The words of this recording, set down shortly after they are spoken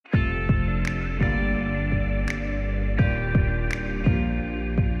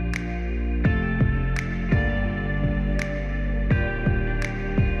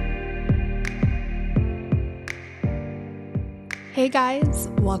Hey guys,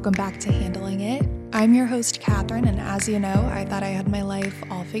 welcome back to Handling It. I'm your host, Catherine, and as you know, I thought I had my life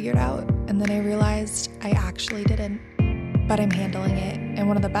all figured out, and then I realized I actually didn't. But I'm handling it, and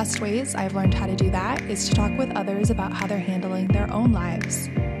one of the best ways I've learned how to do that is to talk with others about how they're handling their own lives.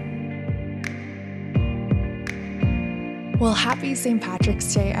 Well, happy St.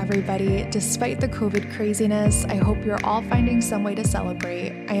 Patrick's Day, everybody. Despite the COVID craziness, I hope you're all finding some way to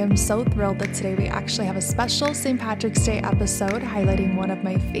celebrate. I am so thrilled that today we actually have a special St. Patrick's Day episode highlighting one of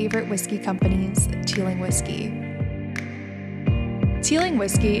my favorite whiskey companies, Teeling Whiskey. Teeling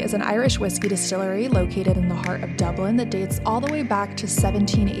Whiskey is an Irish whiskey distillery located in the heart of Dublin that dates all the way back to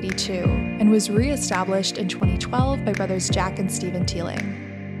 1782 and was re-established in 2012 by brothers Jack and Stephen Teeling.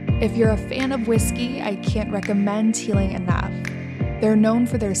 If you're a fan of whiskey, I can't recommend Teeling enough. They're known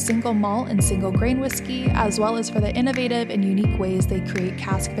for their single malt and single grain whiskey, as well as for the innovative and unique ways they create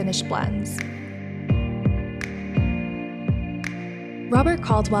cask-finished blends. Robert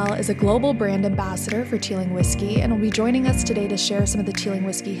Caldwell is a global brand ambassador for Teeling Whiskey and will be joining us today to share some of the Teeling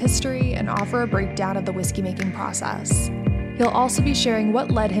Whiskey history and offer a breakdown of the whiskey making process. He'll also be sharing what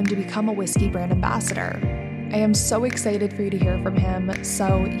led him to become a whiskey brand ambassador. I am so excited for you to hear from him,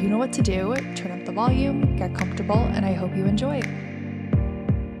 so you know what to do. Turn up the volume, get comfortable, and I hope you enjoy.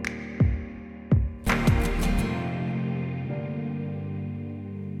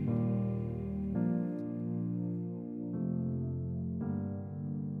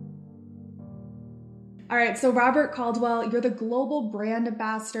 All right, so Robert Caldwell, you're the global brand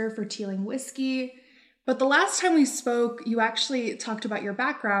ambassador for Teeling Whiskey. But the last time we spoke, you actually talked about your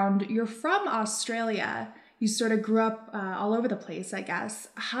background. You're from Australia. You sort of grew up all over the place, I guess.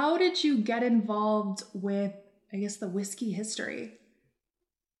 How did you get involved with, I guess, the whiskey history?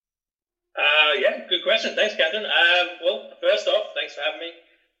 Yeah, good question. Thanks, Catherine. Well, first off, thanks for having me.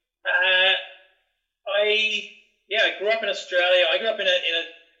 I grew up in Australia. I grew up in a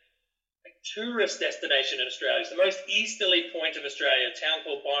tourist destination in Australia. It's the most easterly point of Australia, a town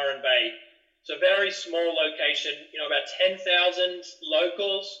called Byron Bay. It's a very small location, about 10,000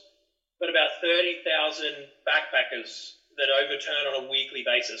 locals, but about 30,000 backpackers that overturn on a weekly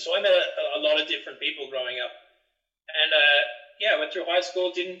basis. So I met a lot of different people growing up. And, went through high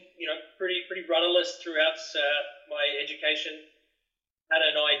school, pretty rudderless throughout my education. Had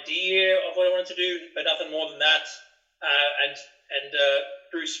an idea of what I wanted to do, but nothing more than that. And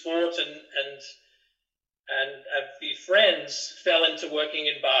through sport and a few friends fell into working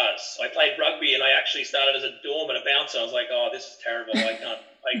in bars. I played rugby and I actually started as a dorm and a bouncer. I was like, oh, this is terrible. I can't,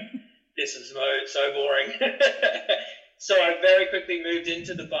 this is so boring. So I very quickly moved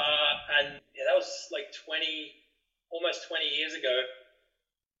into the bar, and that was like almost 20 years ago.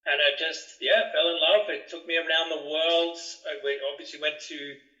 And I just, fell in love. It took me around the world. We obviously went to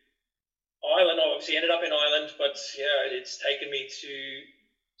Ireland, obviously ended up in Ireland, but it's taken me to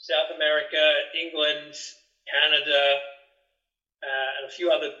South America, England, Canada, and a few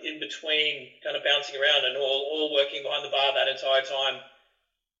other in between, kind of bouncing around, and all working behind the bar that entire time.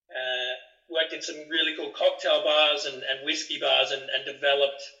 Worked in some really cool cocktail bars and whiskey bars, and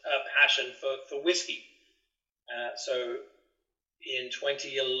developed a passion for whiskey. So in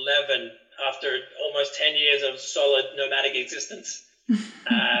 2011, after almost 10 years of solid nomadic existence,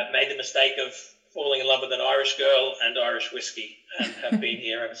 made the mistake of falling in love with an Irish girl and Irish whiskey, and have been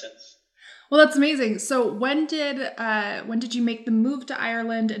here ever since. Well, that's amazing. So when did you make the move to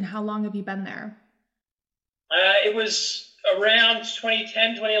Ireland, and how long have you been there? It was around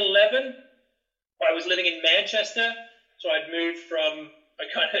 2010, 2011. I was living in Manchester, so I'd moved from,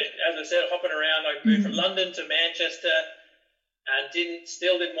 as I said, hopping around. I moved from London to Manchester, and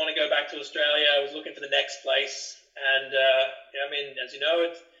still didn't want to go back to Australia. I was looking for the next place, and as you know,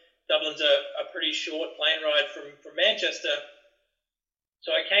 Dublin's a pretty short plane ride from Manchester.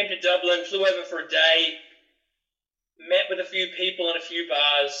 So I came to Dublin, flew over for a day, met with a few people in a few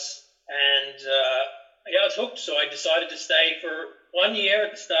bars, and I was hooked. So I decided to stay for 1 year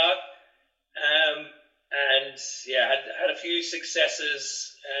at the start. Had a few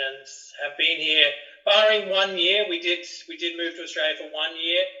successes and have been here. Barring 1 year, we did move to Australia for 1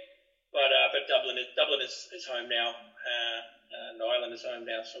 year, but Dublin is home now, and Ireland is home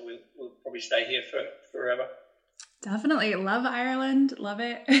now. So we'll probably stay here forever. Definitely love Ireland, love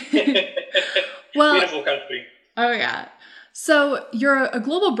it. Well, beautiful country. Oh yeah. So you're a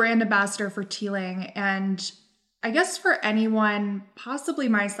global brand ambassador for Teeling, and I guess for anyone, possibly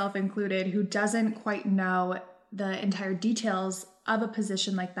myself included, who doesn't quite know the entire details of a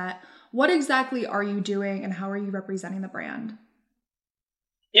position like that, what exactly are you doing and how are you representing the brand?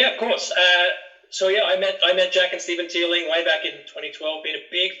 Yeah, of course. I met Jack and Stephen Teeling way back in 2012, being a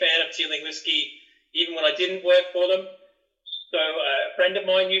big fan of Teeling Whiskey, even when I didn't work for them. So a friend of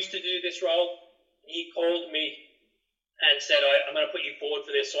mine used to do this role. He called me and said, I'm going to put you forward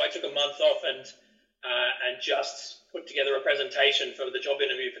for this. So I took a month off and just put together a presentation for the job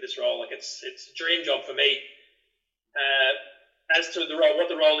interview for this role. Like it's a dream job for me. As to the role,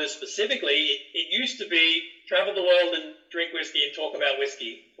 what the role is specifically, it used to be travel the world and drink whiskey and talk about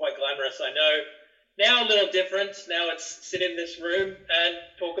whiskey. Quite glamorous, I know. Now a little different. Now it's sit in this room and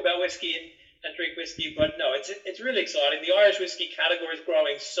talk about whiskey and drink whiskey. But no, it's really exciting. The Irish whiskey category is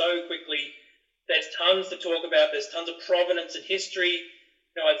growing so quickly. There's tons to talk about. There's tons of provenance and history.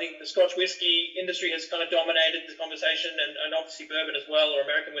 I think the Scotch whiskey industry has kind of dominated the conversation, and obviously bourbon as well, or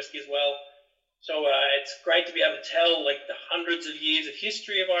American whiskey as well. So it's great to be able to tell like the hundreds of years of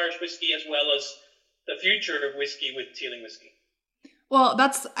history of Irish whiskey, as well as the future of whiskey with Teeling whiskey. Well,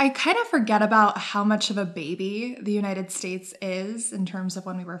 I kind of forget about how much of a baby the United States is in terms of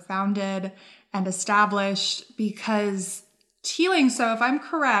when we were founded and established, because Teeling, so if I'm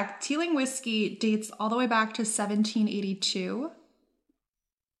correct, Teeling whiskey dates all the way back to 1782.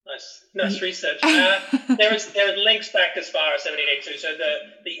 Nice research. There are links back as far as 1782. So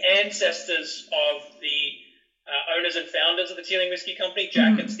the ancestors of the owners and founders of the Teeling Whiskey Company,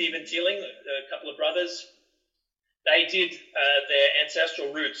 Jack and Stephen Teeling, a couple of brothers, they did their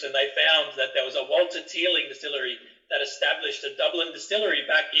ancestral roots, and they found that there was a Walter Teeling distillery that established a Dublin distillery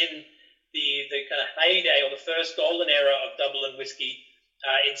back in the kind of heyday, or the first golden era of Dublin whiskey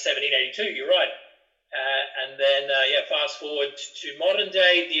in 1782. You're right. And then, fast forward to modern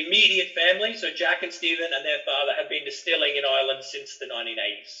day, the immediate family, so Jack and Stephen and their father, have been distilling in Ireland since the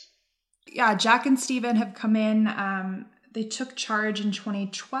 1980s. Yeah, Jack and Stephen have come in. They took charge in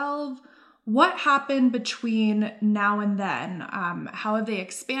 2012. What happened between now and then? How have they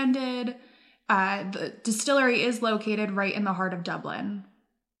expanded? The distillery is located right in the heart of Dublin.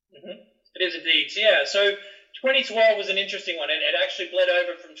 Mm-hmm. It is indeed, yeah. So 2012 was an interesting one. It actually bled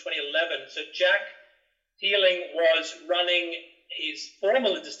over from 2011. So Jack Teeling was running his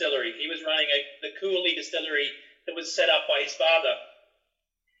former distillery. He was running the Cooley distillery that was set up by his father.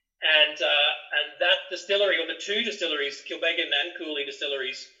 And that distillery, or the two distilleries, Kilbeggan and Cooley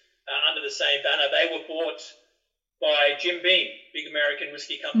distilleries, under the same banner, they were bought by Jim Beam, big American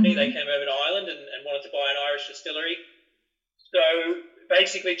whiskey company. Mm-hmm. They came over to Ireland and wanted to buy an Irish distillery. So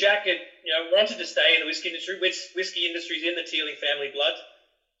basically, Jack had wanted to stay in the whiskey industry. Whiskey industry's in the Teeling family blood.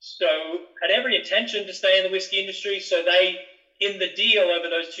 So had every intention to stay in the whiskey industry. So they, in the deal over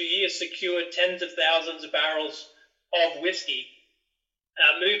those 2 years, secured tens of thousands of barrels of whiskey,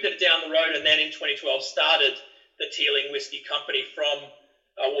 moved it down the road, and then in 2012 started the Teeling Whiskey Company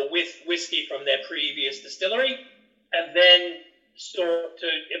with whiskey from their previous distillery, and then sought to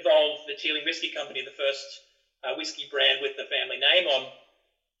evolve the Teeling Whiskey Company, the first whiskey brand with the family name on.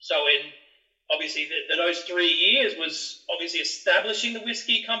 So obviously, those 3 years was obviously establishing the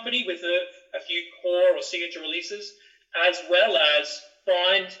whiskey company with a few core or signature releases, as well as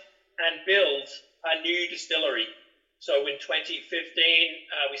find and build a new distillery. So in 2015,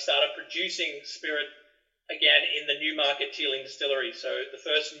 we started producing spirit again in the Newmarket Teeling Distillery. So the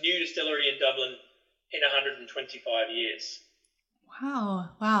first new distillery in Dublin in 125 years.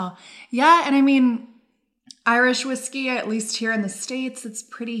 Wow. Yeah, and I mean, Irish whiskey, at least here in the States, it's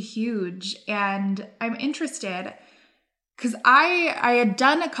pretty huge. And I'm interested because I had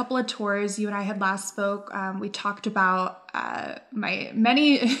done a couple of tours. You and I had last spoke. We talked about my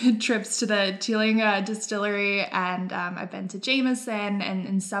many trips to the Teeling distillery, and I've been to Jameson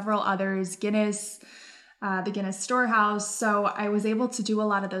and several others, Guinness, the Guinness Storehouse. So I was able to do a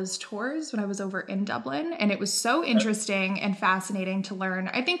lot of those tours when I was over in Dublin, and it was so interesting and fascinating to learn.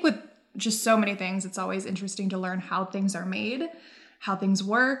 I think with just so many things, it's always interesting to learn how things are made, how things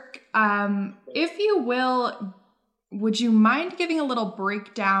work. If you will, would you mind giving a little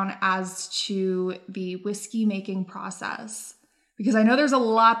breakdown as to the whiskey making process? Because I know there's a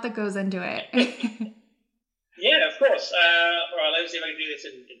lot that goes into it. Yeah, of course. All right, let me see if I can do this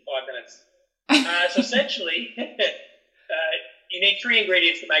in 5 minutes. So essentially, you need 3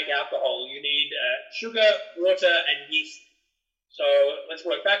 ingredients to make alcohol. You need sugar, water, and yeast. So let's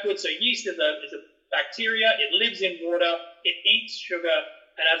work backwards. So yeast is a bacteria. It lives in water. It eats sugar,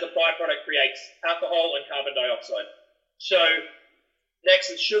 and as a byproduct creates alcohol and carbon dioxide. So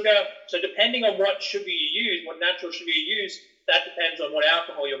next is sugar. So depending on what sugar you use, what natural sugar you use, that depends on what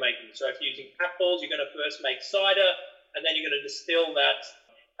alcohol you're making. So if you're using apples, you're going to first make cider, and then you're going to distill that.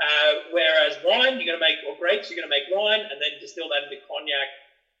 Whereas wine, or grapes, you're going to make wine, and then distill that into cognac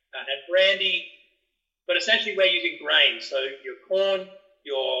and brandy. But essentially, we're using grains. So your corn,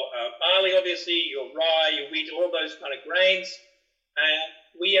 your barley, obviously, your rye, your wheat, all those kind of grains.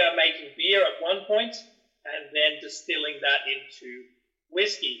 We are making beer at one point. and then distilling that into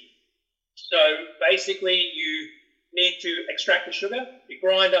whiskey. So basically you need to extract the sugar, you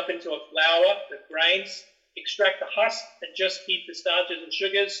grind up into a flour, the grains, extract the husk and just keep the starches and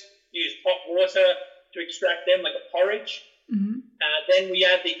sugars, use hot water to extract them like a porridge. Then we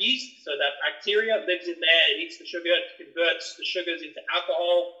add the yeast, so that bacteria lives in there, it eats the sugar, it converts the sugars into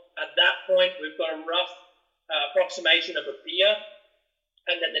alcohol. At that point, we've got a rough approximation of a beer.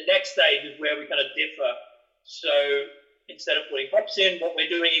 And then the next stage is where we kind of differ. So instead of putting hops in, what we're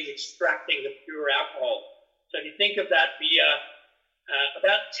doing is extracting the pure alcohol. So if you think of that beer,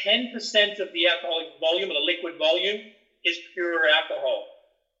 about 10% of the alcoholic volume, or the liquid volume, is pure alcohol.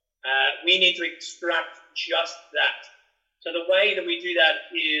 We need to extract just that. So the way that we do that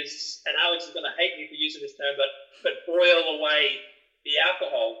is, and Alex is going to hate me for using this term, but boil away the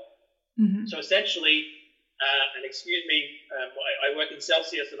alcohol. So essentially, and excuse me, I work in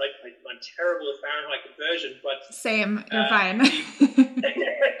Celsius and I'm terrible at Fahrenheit conversion, but... Same, you're fine.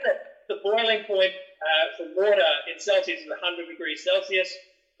 The boiling point for water in Celsius is 100 degrees Celsius,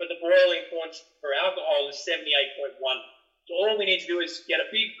 but the boiling point for alcohol is 78.1. So all we need to do is get a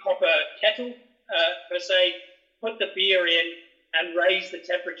big copper kettle, per se, put the beer in and raise the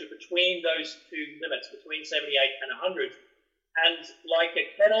temperature between those two limits, between 78 and 100. And like a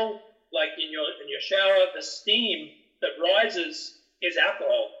kettle, like in your shower, the steam that rises is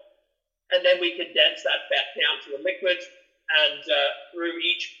alcohol. And then we condense that back down to a liquid, and through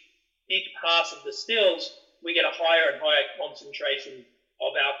each pass of the stills, we get a higher and higher concentration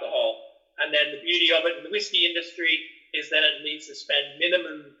of alcohol. And then the beauty of it in the whiskey industry is that it needs to spend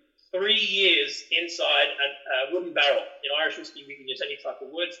minimum 3 years inside a wooden barrel. In Irish whiskey, we can use any type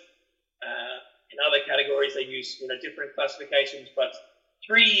of wood. In other categories, they use different classifications, but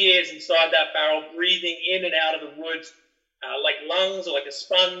 3 years inside that barrel, breathing in and out of the wood like lungs or like a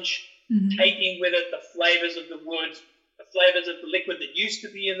sponge, taking with it the flavors of the wood, the flavors of the liquid that used to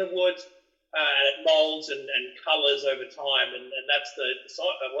be in the wood, and it molds and colors over time. And that's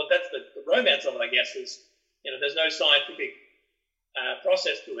that's the romance of it, I guess, is there's no scientific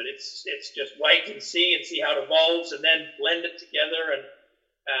process to it. It's just wait and see how it evolves, and then blend it together, and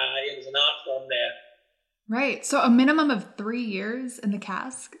there's an art form there. Right. So a minimum of 3 years in the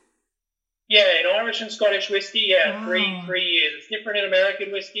cask? Yeah, in Irish and Scottish whiskey, Wow. 3 years. It's different in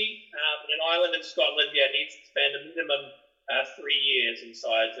American whiskey. In Ireland and Scotland, it needs to spend a minimum 3 years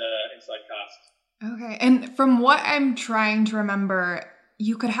inside casks. Okay. And from what I'm trying to remember,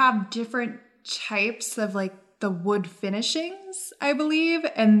 you could have different types of like the wood finishings, I believe,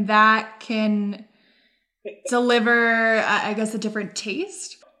 and that can deliver, I guess, a different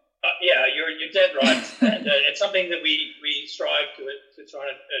taste. Yeah, you're dead right, and it's something that we strive to try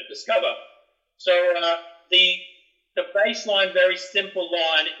and discover. So the baseline, very simple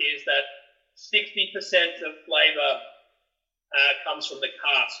line is that 60% of flavor comes from the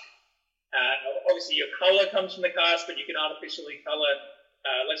cask. Obviously, your color comes from the cask, but you can artificially color.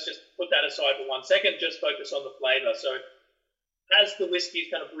 Let's just put that aside for 1 second. Just focus on the flavor. So as the whiskey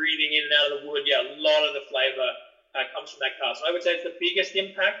is kind of breathing in and out of the wood, a lot of the flavor comes from that cask. So I would say it's the biggest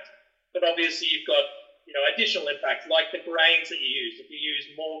impact, but obviously you've got additional impacts like the grains that you use. If you use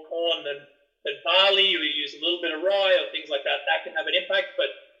more corn than barley, or you use a little bit of rye or things like that, that can have an impact.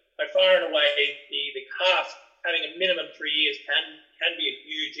 But by far and away, the cask having a minimum 3 years can be a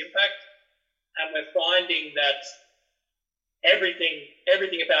huge impact. And we're finding that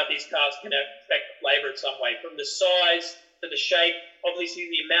everything about these casks can affect the flavor in some way, from the size to the shape, obviously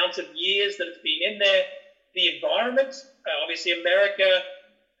the amount of years that it's been in there, the environment. Obviously, America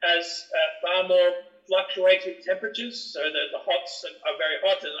has far more fluctuates with temperatures, so the hots are very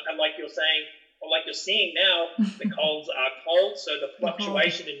hot, and like you're saying, or like you're seeing now, the colds are cold, so the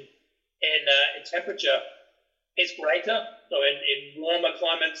fluctuation in temperature is greater. So in warmer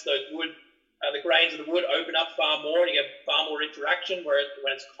climates, the grains of the wood open up far more, and you get far more interaction, whereas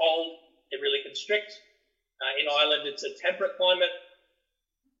when it's cold, it really constricts. In Ireland, it's a temperate climate.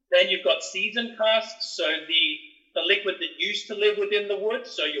 Then you've got seasoned casks, so the liquid that used to live within the wood,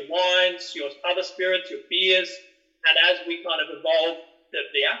 so your wines, your other spirits, your beers, and as we kind of evolve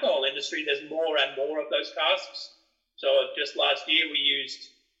the alcohol industry, there's more and more of those casks. So just last year we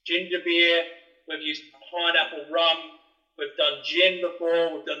used ginger beer, we've used pineapple rum, we've done gin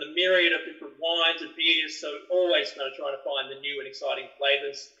before, we've done the myriad of different wines and beers, so always kind of trying to find the new and exciting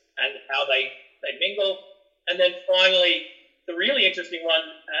flavors and how they mingle. And then finally, the really interesting one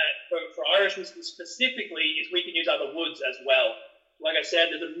for Irish whiskey specifically is we can use other woods as well. Like I said,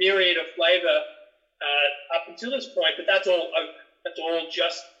 there's a myriad of flavor up until this point, but that's all oak. That's all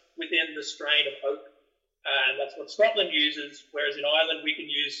just within the strain of oak. And that's what Scotland uses, whereas in Ireland we can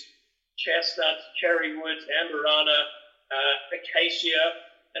use chestnuts, cherry woods, amberana, acacia,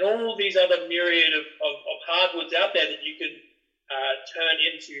 and all these other myriad of hardwoods out there that you can turn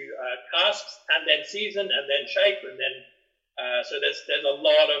into casks and then season and then shape and then so there's a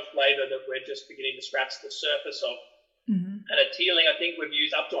lot of flavour that we're just beginning to scratch the surface of. Mm-hmm. And at Teeling, I think we've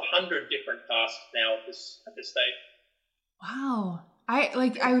used up to 100 different casks now at this stage. Wow. I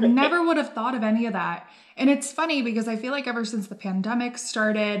never would have thought of any of that. And it's funny because I feel like ever since the pandemic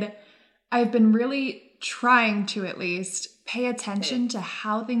started, I've been really trying to at least pay attention to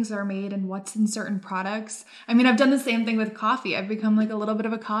how things are made and what's in certain products. I mean, I've done the same thing with coffee. I've become like a little bit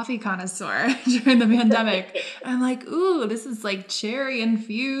of a coffee connoisseur during the pandemic. And I'm like, ooh, this is like cherry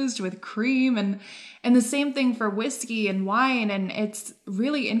infused with cream and the same thing for whiskey and wine. And it's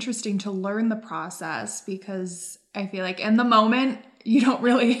really interesting to learn the process because I feel like in the moment, you don't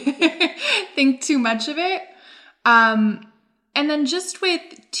really think too much of it. And then just with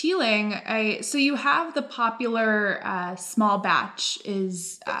Teeling, so you have the popular small batch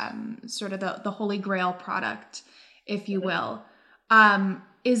is sort of the holy grail product, if you will.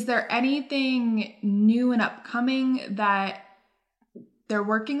 Is there anything new and upcoming that they're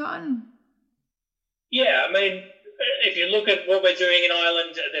working on? Yeah, I mean, if you look at what we're doing in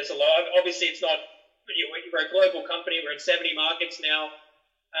Ireland, there's a lot. Obviously, it's not, we're a global company. We're in 70 markets now.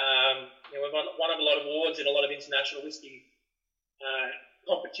 We've won a lot of awards in a lot of international whiskey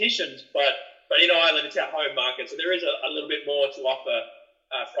competitions, but in Ireland it's our home market, so there is a little bit more to offer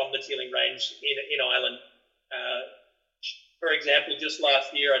from the Teeling range in Ireland. For example, just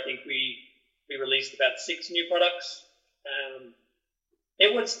last year I think we released about 6 new products.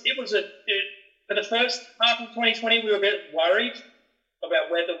 For the first half of 2020 we were a bit worried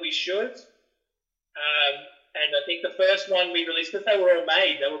about whether we should, and I think the first one we released, because they were all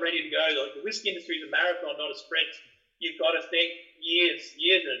made, they were ready to go. Like, the whiskey industry is a marathon, not a sprint. You've got to think years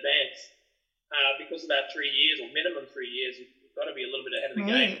in advance because of that 3 years or minimum 3 years. You've got to be a little bit ahead of the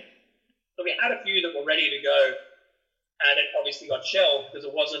game. So we had a few that were ready to go, and it obviously got shelved because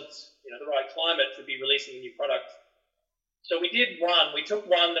it wasn't the right climate to be releasing a new product. So we did one. We took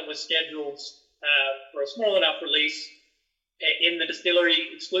one that was scheduled for a small enough release in the distillery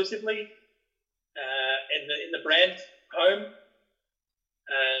exclusively, in the brand home.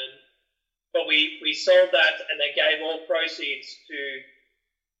 But we sold that, and they gave all proceeds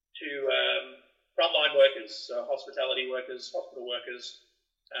to frontline workers, so hospitality workers, hospital workers,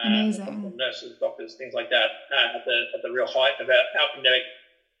 nurses, doctors, things like that, at the real height of our pandemic.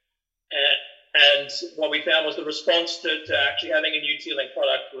 And what we found was the response to actually having a new Teeling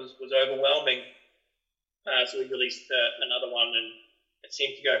product was overwhelming. So we released another one, and it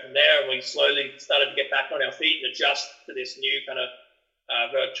seemed to go from there. And we slowly started to get back on our feet and adjust to this new kind of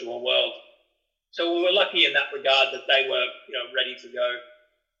virtual world. So we were lucky in that regard that they were, ready to go.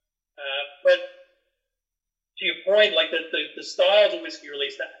 But to your point, like the styles of whiskey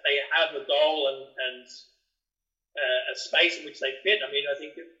release, that they have a goal and a space in which they fit. I mean, I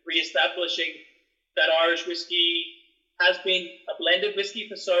think re-establishing that Irish whiskey has been a blended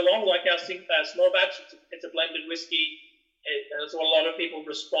whiskey for so long. Like our small batch, it's a blended whiskey. It's what a lot of people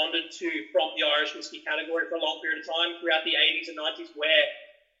responded to from the Irish whiskey category for a long period of time throughout the 80s and 90s, where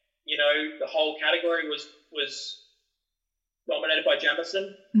the whole category was dominated by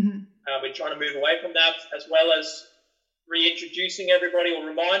Jameson. Mm-hmm. We're trying to move away from that, as well as reintroducing everybody or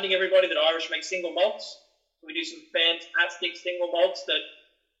reminding everybody that Irish make single malts. We do some fantastic single malts that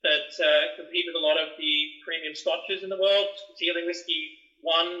compete with a lot of the premium scotches in the world. Teeling whiskey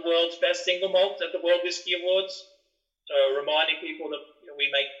won world's best single malt at the World Whiskey Awards. So reminding people that we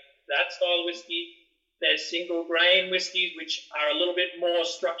make that style of whiskey. There's single grain whiskies, which are a little bit more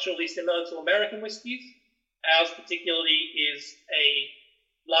structurally similar to American whiskies. Ours particularly is a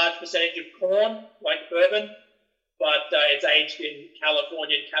large percentage of corn, like bourbon, but it's aged in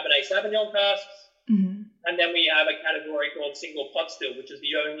Californian Cabernet Sauvignon casks. Mm-hmm. And then we have a category called single pot still, which is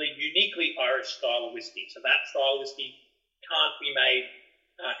the only uniquely Irish style of whiskey. So that style of whiskey can't be made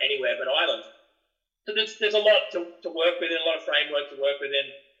anywhere but Ireland. So there's a lot to work within, a lot of framework to work within,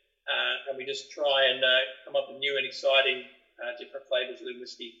 and we just try and come up with new and exciting different flavors within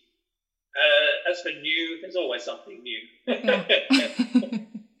whiskey. As for new, there's always something new. Yeah.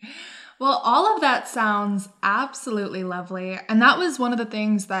 Well, all of that sounds absolutely lovely. And that was one of the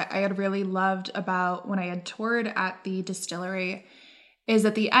things that I had really loved about when I had toured at the distillery, is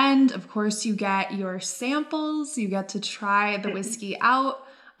at the end, of course, you get your samples, you get to try the whiskey out.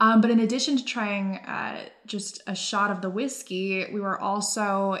 But in addition to trying just a shot of the whiskey, we were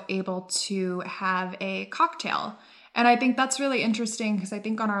also able to have a cocktail. And I think that's really interesting because I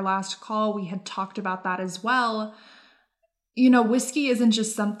think on our last call, we had talked about that as well. whiskey isn't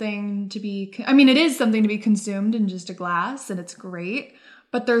just something to be, I mean, it is something to be consumed in just a glass and it's great,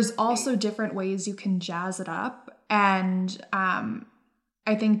 but there's also different ways you can jazz it up. And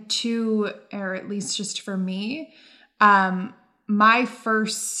I think too, or at least just for me, my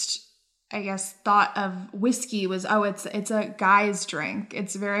first, I guess, thought of whiskey was, it's a guy's drink.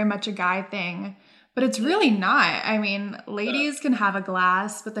 It's very much a guy thing. But it's really not. I mean, ladies can have a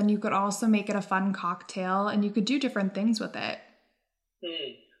glass, but then you could also make it a fun cocktail and you could do different things with it.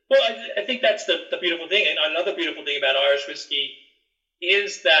 Well, I think that's the beautiful thing. And another beautiful thing about Irish whiskey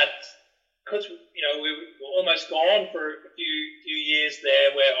is that because, we were almost gone for a few years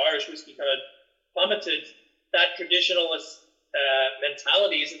there where Irish whiskey kind of plummeted, that traditionalist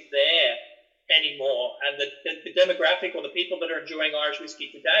mentality isn't there anymore. And the demographic or the people that are enjoying Irish whiskey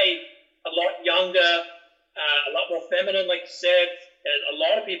today, a lot younger, a lot more feminine, like you said, and a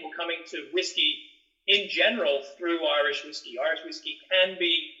lot of people coming to whiskey in general through Irish whiskey. Irish whiskey can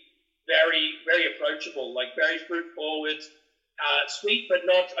be very, very approachable, like very fruit forward, sweet, but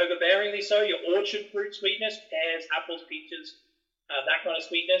not overbearingly so. Your orchard fruit sweetness, pears, apples, peaches, that kind of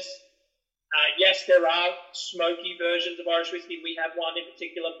sweetness. Yes, there are smoky versions of Irish whiskey. We have one in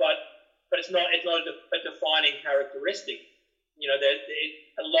particular, but it's not a defining characteristic.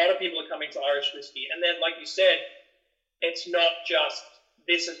 A lot of people are coming to Irish whiskey. And then, like you said, it's not just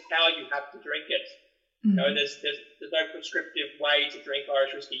this is how you have to drink it. Mm-hmm. There's no prescriptive way to drink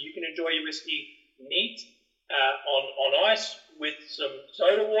Irish whiskey. You can enjoy your whiskey neat, on ice with some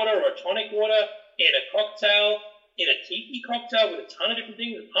soda water or tonic water, in a cocktail, in a tiki cocktail with a ton of different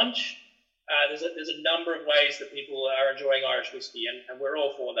things, a punch. There's a number of ways that people are enjoying Irish whiskey, and we're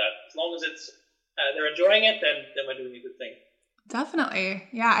all for that. As long as it's they're enjoying it, then we're doing a good thing. Definitely.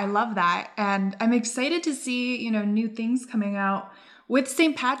 Yeah, I love that. And I'm excited to see, new things coming out with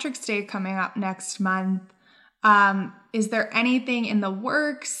St. Patrick's Day coming up next month. Is there anything in the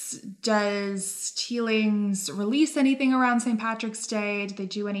works? Does Teelings release anything around St. Patrick's Day? Do they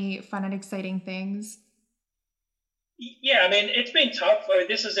do any fun and exciting things? Yeah, I mean, it's been tough.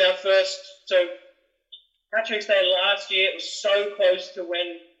 This is our first, so Patrick's Day last year, it was so close to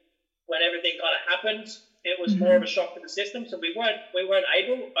when everything kind of happened. It was more of a shock to the system, so we weren't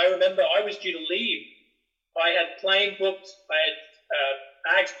able. I remember I was due to leave. I had plane booked, I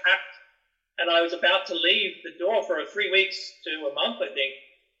had bags packed, and I was about to leave the door for 3 weeks to a month, I think,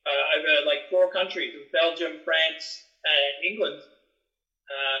 over like 4 countries: Belgium, France, and England.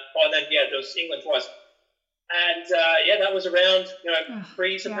 There was England twice. And that was around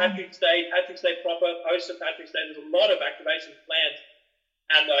pre-St. Patrick's Day, Patrick's Day proper, post-St. Patrick's Day. There's a lot of activations planned,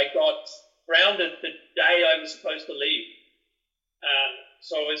 and I got grounded the day I was supposed to leave.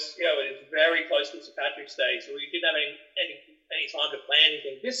 So it was very close to St. Patrick's Day, so we didn't have any time to plan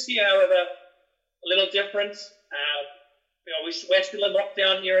anything. This year, however, a little different. We're still in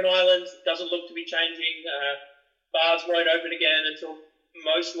lockdown here in Ireland. It doesn't look to be changing. Bars won't open again until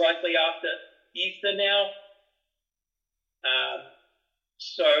most likely after Easter now.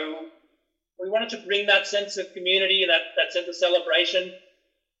 So we wanted to bring that sense of community, that sense of celebration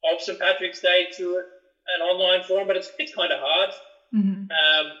of St. Patrick's Day to an online form, but it's kind of hard. Mm-hmm.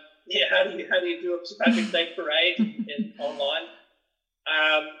 How do you do a St. Patrick's Day parade online?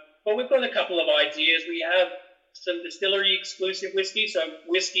 But we've got a couple of ideas. We have some distillery exclusive whiskey, so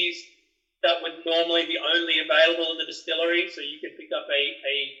whiskies that would normally be only available in the distillery, so you can pick up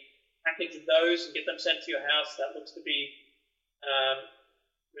a package of those and get them sent to your house. That looks to be,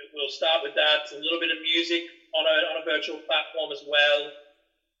 we'll start with that. A little bit of music on a virtual platform as well.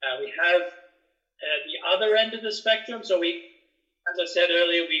 We have the other end of the spectrum. So as I said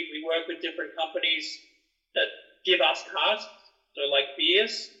earlier, we work with different companies that give us casks, so like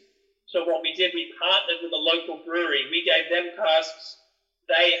beers. So what we did, we partnered with a local brewery. We gave them casks.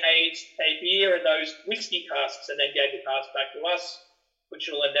 They aged a beer in those whiskey casks and then gave the cask back to us, which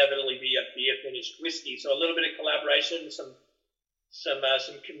will inevitably be a beer-finished whiskey. So a little bit of collaboration, some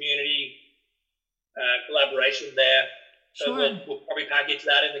community collaboration there. So sure. We'll probably package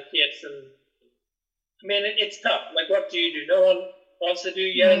that in the kits. And I mean, it's tough. Like, what do you do? No one wants to do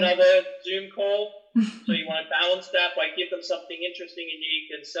yet another Zoom call. So you want to balance that by give them something interesting and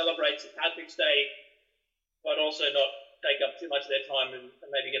unique and celebrate St. Patrick's Day, but also not take up too much of their time and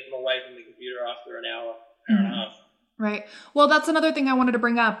maybe get them away from the computer after an hour and a half. Right. Well, that's another thing I wanted to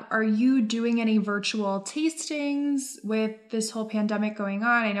bring up. Are you doing any virtual tastings with this whole pandemic going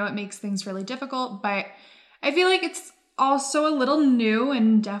on? I know it makes things really difficult, but I feel like it's also a little new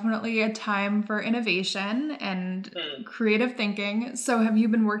and definitely a time for innovation and creative thinking. So have you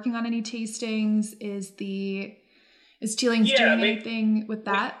been working on any tastings? Is Teelings doing anything with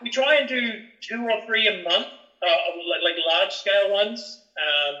that? We try and do 2 or 3 a month. like large scale ones.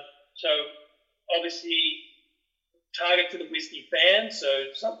 So obviously target to the whiskey fan. So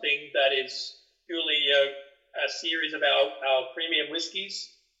something that is purely a series of our premium whiskies.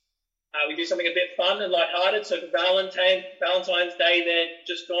 We do something a bit fun and lighthearted. So for Valentine's Day, they're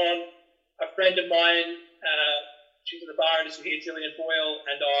just gone. A friend of mine, she's in the bar industry here, Gillian Boyle,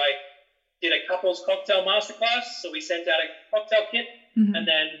 and I did a couples cocktail masterclass. So we sent out a cocktail kit and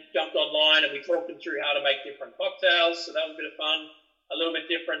then jumped online and we talked them through how to make different cocktails. So that was a bit of fun, a little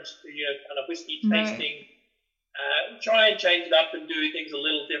bit different, kind of whiskey tasting. Try and change it up and do things a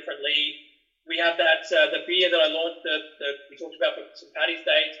little differently. We have that the beer that I launched, we talked about for St. Paddy's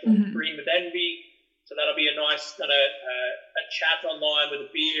Day. It's called Green with Envy. So that'll be a nice kind of a chat online with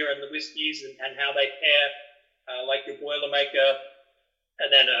the beer and the whiskies and how they pair, like your Boilermaker. And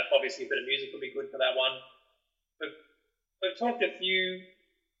then obviously a bit of music will be good for that one. We've talked a few.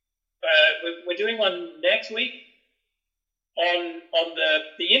 We're doing one next week on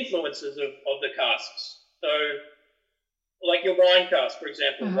the influences of the casks. So, like your wine cask, for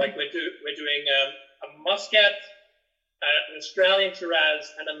example, like we're doing a Muscat, an Australian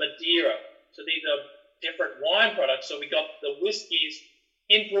Shiraz, and a Madeira. So these are different wine products. So we got the whiskies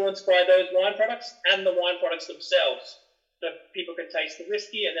influenced by those wine products and the wine products themselves. So people can taste the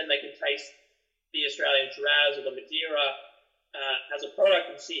whiskey and then they can taste the Australian Shiraz or the Madeira as a product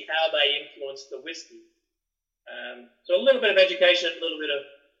and see how they influence the whiskey. So a little bit of education, a little bit of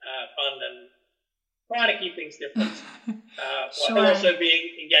fun, and trying to keep things different, while also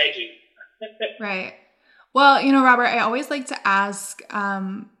being engaging. Right. Well, Robert, I always like to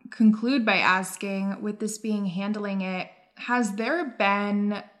conclude by asking, with this being handling it, has there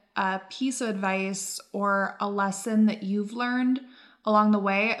been a piece of advice or a lesson that you've learned along the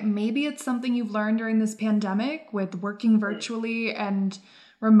way? Maybe it's something you've learned during this pandemic with working virtually and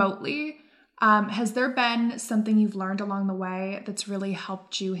remotely. Has there been something you've learned along the way that's really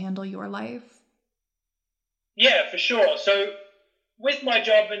helped you handle your life? Yeah, for sure. So with my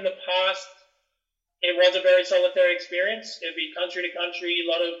job in the past, it was a very solitary experience. It'd be country to country, a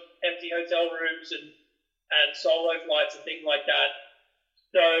lot of empty hotel rooms and solo flights and things like that.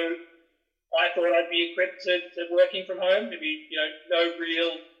 So I thought I'd be equipped to working from home. There'd be no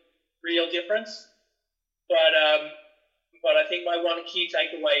real difference. But I think my one key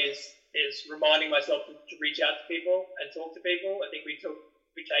takeaway is reminding myself to reach out to people and talk to people. I think we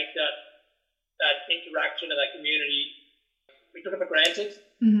take that interaction and that community, we took it for granted.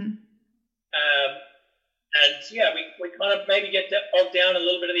 We kind of maybe get bogged down a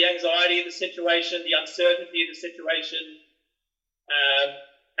little bit of the anxiety of the situation, the uncertainty of the situation.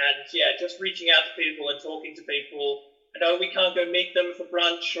 Just reaching out to people and talking to people. I know we can't go meet them for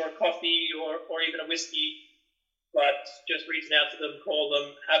brunch or coffee or even a whiskey, but just reaching out to them, call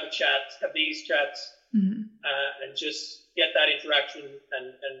them, have a chat, have these chats, and just get that interaction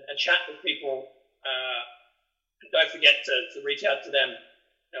and chat with people. And don't forget to reach out to them.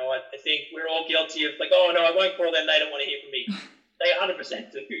 I think we're all guilty of like, oh no, I won't call them, they don't want to hear from me. They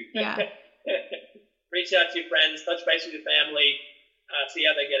 100% do. Yeah. Reach out to your friends, touch base with your family, see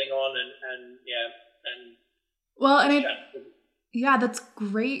how they're getting on, that's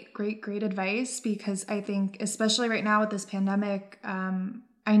great advice, because I think especially right now with this pandemic,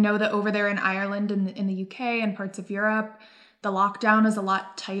 I know that over there in Ireland and in the UK and parts of Europe, the lockdown is a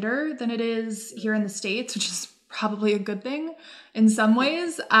lot tighter than it is here in the States, which is probably a good thing in some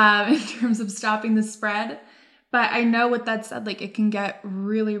ways, in terms of stopping the spread. But I know with that said, like, it can get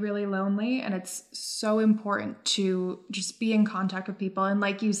really, really lonely, and it's so important to just be in contact with people. And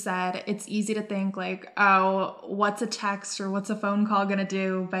like you said, it's easy to think like, oh, what's a text or what's a phone call going to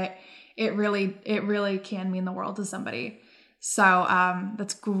do? But it really can mean the world to somebody. So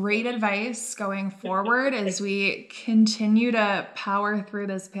that's great advice going forward as we continue to power through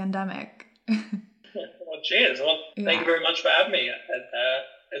this pandemic. Well, cheers. Well, thank you very much for having me.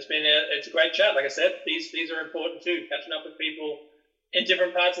 It's a great chat. Like I said, these are important too. Catching up with people in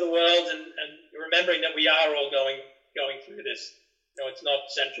different parts of the world and remembering that we are all going through this. It's not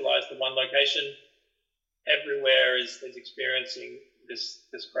centralized to one location. Everywhere is experiencing this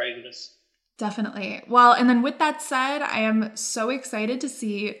craziness. Definitely. Well, and then with that said, I am so excited to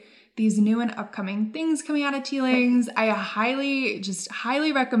see these new and upcoming things coming out of Teelings. I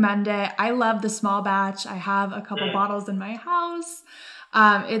highly recommend it. I love the small batch. I have a couple bottles in my house.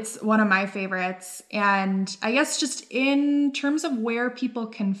 It's one of my favorites. And I guess just in terms of where people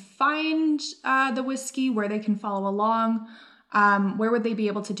can find the whiskey, where they can follow along, where would they be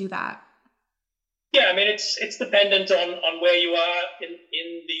able to do that? Yeah, I mean, it's dependent on where you are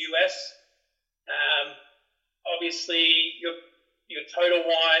in the US. Obviously, your Total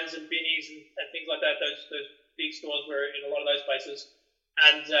Wines and Binnies and things like that, those big stores were in a lot of those places.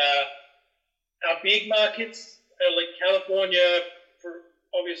 And our big markets, like California,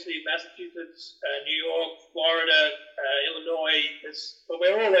 obviously Massachusetts, New York, Florida, Illinois, but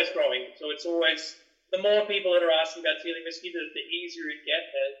we're always growing. So it's always, the more people that are asking about Teeling whiskey, the easier it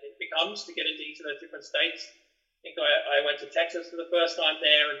becomes to get into each of those different states. I think I went to Texas for the first time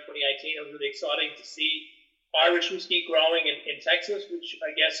there in 2018. It was really exciting to see Irish whiskey growing in Texas, which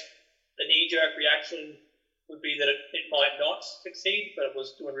I guess the knee-jerk reaction would be that it might not succeed, but it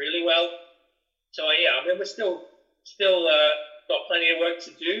was doing really well. So yeah, I mean, we're still got plenty of work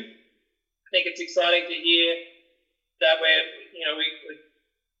to do. I think it's exciting to hear that we're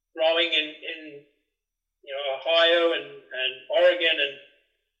growing in Ohio and Oregon and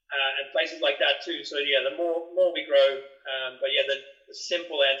places like that too. So yeah, the more we grow, but yeah, the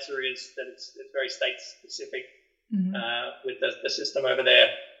simple answer is that it's very state specific with the system over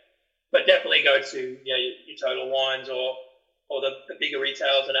there. But definitely go to your Total Wines or the bigger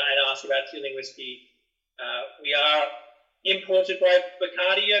retailers and ask about Teeling whiskey. We are imported by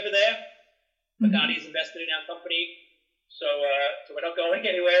Bacardi over there. Bacardi's invested in our company, so we're not going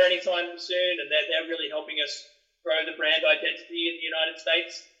anywhere anytime soon, and they're really helping us grow the brand identity in the United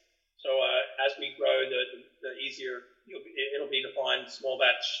States. So as we grow, the easier it'll be to find small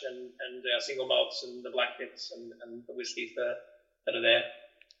batch and single malts and the black pits and the whiskeys that are there.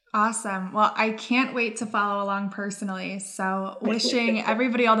 Awesome. Well, I can't wait to follow along personally. So wishing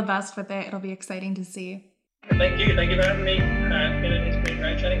everybody all the best with it. It'll be exciting to see. Thank you. Thank you for having me. It's been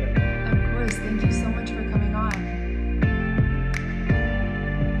great chatting with you. Of course. Thank you so much for coming on.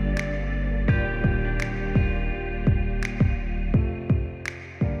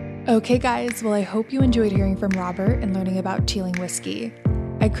 Okay, guys. Well, I hope you enjoyed hearing from Robert and learning about Teeling whiskey.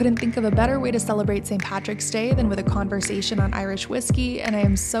 I couldn't think of a better way to celebrate St. Patrick's Day than with a conversation on Irish whiskey, and I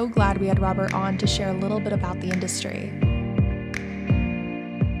am so glad we had Robert on to share a little bit about the industry.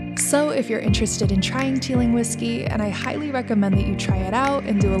 So if you're interested in trying Teeling whiskey, and I highly recommend that you try it out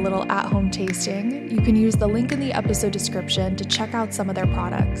and do a little at-home tasting, you can use the link in the episode description to check out some of their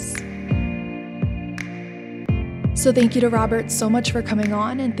products. So thank you to Robert so much for coming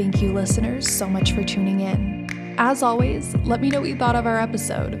on, and thank you listeners so much for tuning in. As always, let me know what you thought of our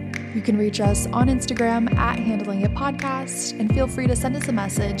episode. You can reach us on Instagram @HandlingItPodcast, and feel free to send us a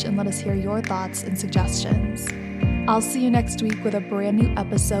message and let us hear your thoughts and suggestions. I'll see you next week with a brand new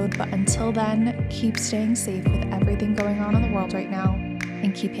episode, but until then, keep staying safe with everything going on in the world right now,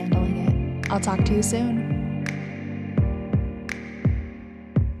 and keep handling it. I'll talk to you soon.